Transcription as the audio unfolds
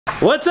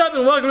What's up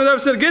and welcome to another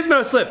episode of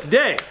Gizmo Slip.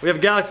 Today we have a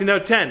Galaxy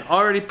Note 10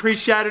 already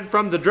pre-shattered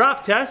from the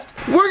drop test.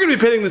 We're going to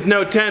be pitting this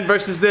Note 10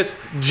 versus this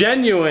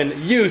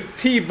genuine youth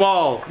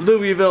T-ball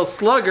Louisville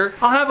slugger.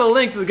 I'll have a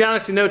link to the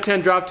Galaxy Note 10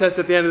 drop test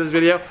at the end of this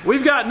video.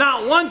 We've got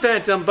not one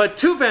Phantom but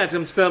two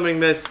Phantoms filming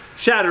this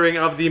shattering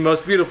of the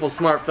most beautiful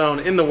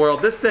smartphone in the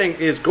world. This thing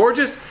is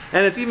gorgeous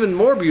and it's even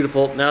more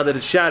beautiful now that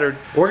it's shattered.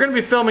 We're going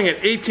to be filming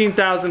at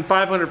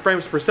 18,500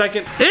 frames per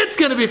second. It's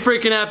going to be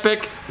freaking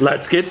epic.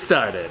 Let's get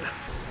started.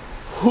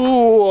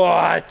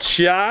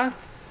 Whatcha?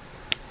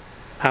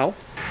 How?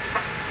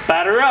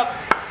 Batter up.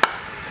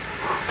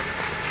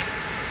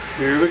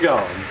 Here we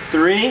go.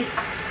 3,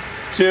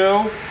 2,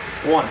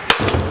 1.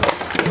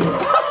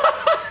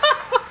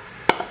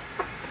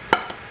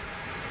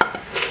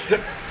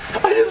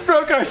 I just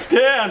broke our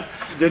stand.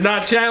 Did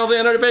not channel the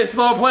inner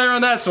baseball player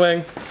on that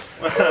swing.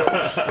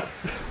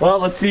 Well,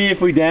 let's see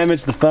if we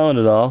damage the phone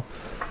at all.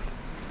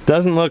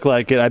 Doesn't look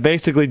like it. I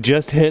basically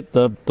just hit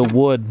the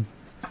wood.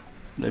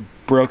 They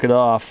broke it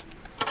off.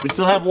 We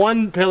still have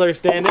one pillar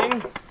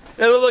standing.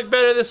 It'll look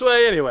better this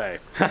way anyway.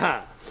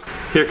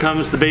 Here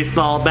comes the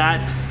baseball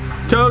bat.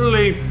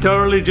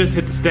 Totally just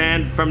hit the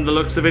stand from the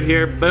looks of it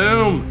here.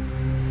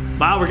 Boom.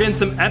 Wow, we're getting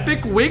some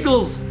epic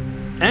wiggles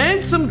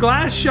and some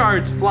glass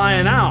shards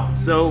flying out.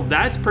 So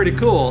that's pretty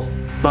cool.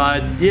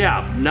 But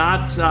yeah,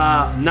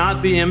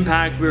 not the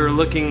impact we were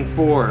looking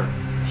for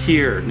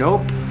here.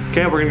 Nope.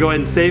 Okay, we're gonna go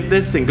ahead and save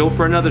this and go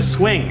for another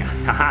swing.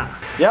 Haha.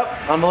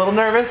 Yep, I'm a little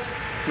nervous.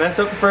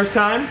 Messed up the first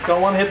time.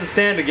 Don't want to hit the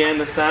stand again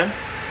this time.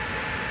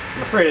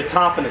 I'm afraid of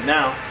topping it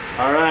now.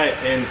 All right,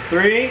 in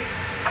 3,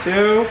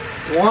 2,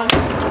 1.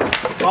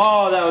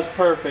 Oh, that was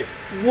perfect.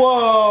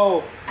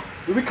 Whoa!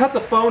 Did we cut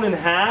the phone in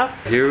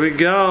half? Here we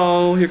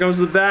go. Here comes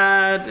the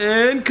bat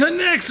and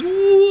connects.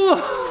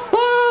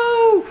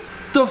 Whoa!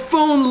 The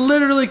phone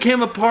literally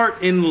came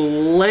apart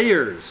in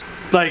layers.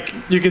 Like,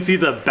 you can see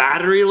the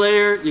battery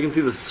layer, you can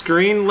see the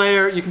screen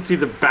layer, you can see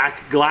the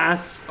back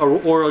glass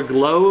or a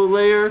glow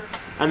layer,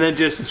 and then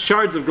just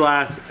shards of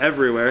glass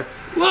everywhere.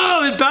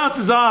 Whoa, it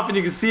bounces off and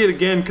you can see it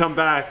again come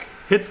back.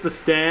 Hits the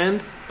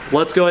stand.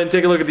 Let's go ahead and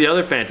take a look at the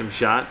other Phantom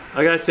shot.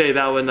 I gotta say,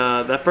 that one,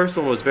 that first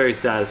one was very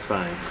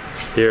satisfying.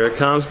 Here it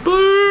comes,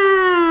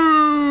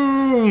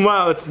 boom!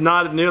 Wow, it's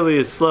not nearly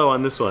as slow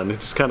on this one. It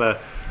just kinda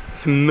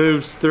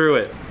moves through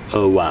it.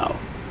 Oh, wow.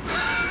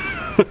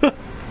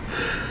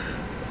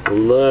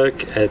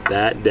 Look at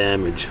that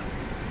damage.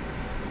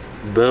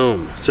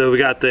 Boom. So we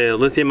got the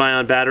lithium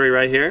ion battery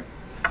right here.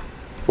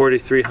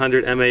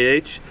 4300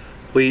 mAh.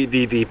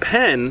 The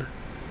pen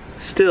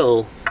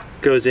still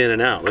goes in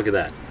and out. Look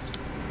at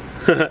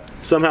that.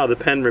 Somehow the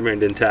pen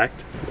remained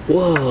intact.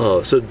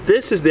 Whoa, so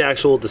this is the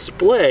actual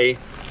display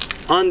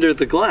under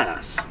the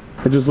glass.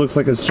 It just looks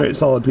like a straight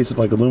solid piece of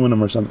like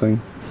aluminum or something.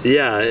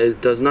 Yeah,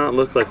 it does not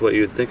look like what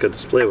you'd think a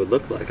display would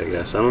look like, I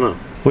guess. I don't know.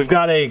 We've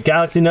got a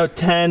Galaxy Note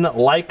 10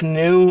 like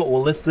new.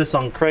 We'll list this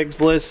on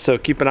Craigslist, so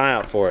keep an eye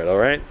out for it, all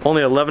right?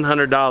 Only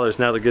 $1,100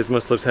 now that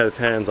Gizmo Slip's had its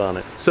hands on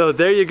it. So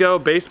there you go,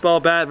 baseball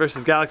bat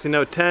versus Galaxy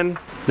Note 10.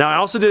 Now I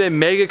also did a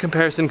mega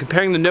comparison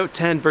comparing the Note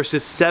 10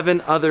 versus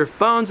 7 other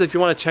phones. If you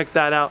want to check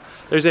that out,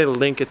 there's a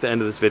link at the end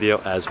of this video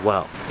as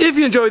well. If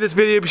you enjoyed this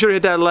video, be sure to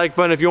hit that like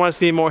button. If you want to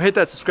see more, hit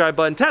that subscribe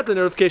button, tap the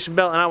notification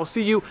bell, and I will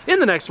see you in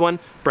the next one.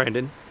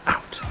 Brandon,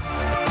 out.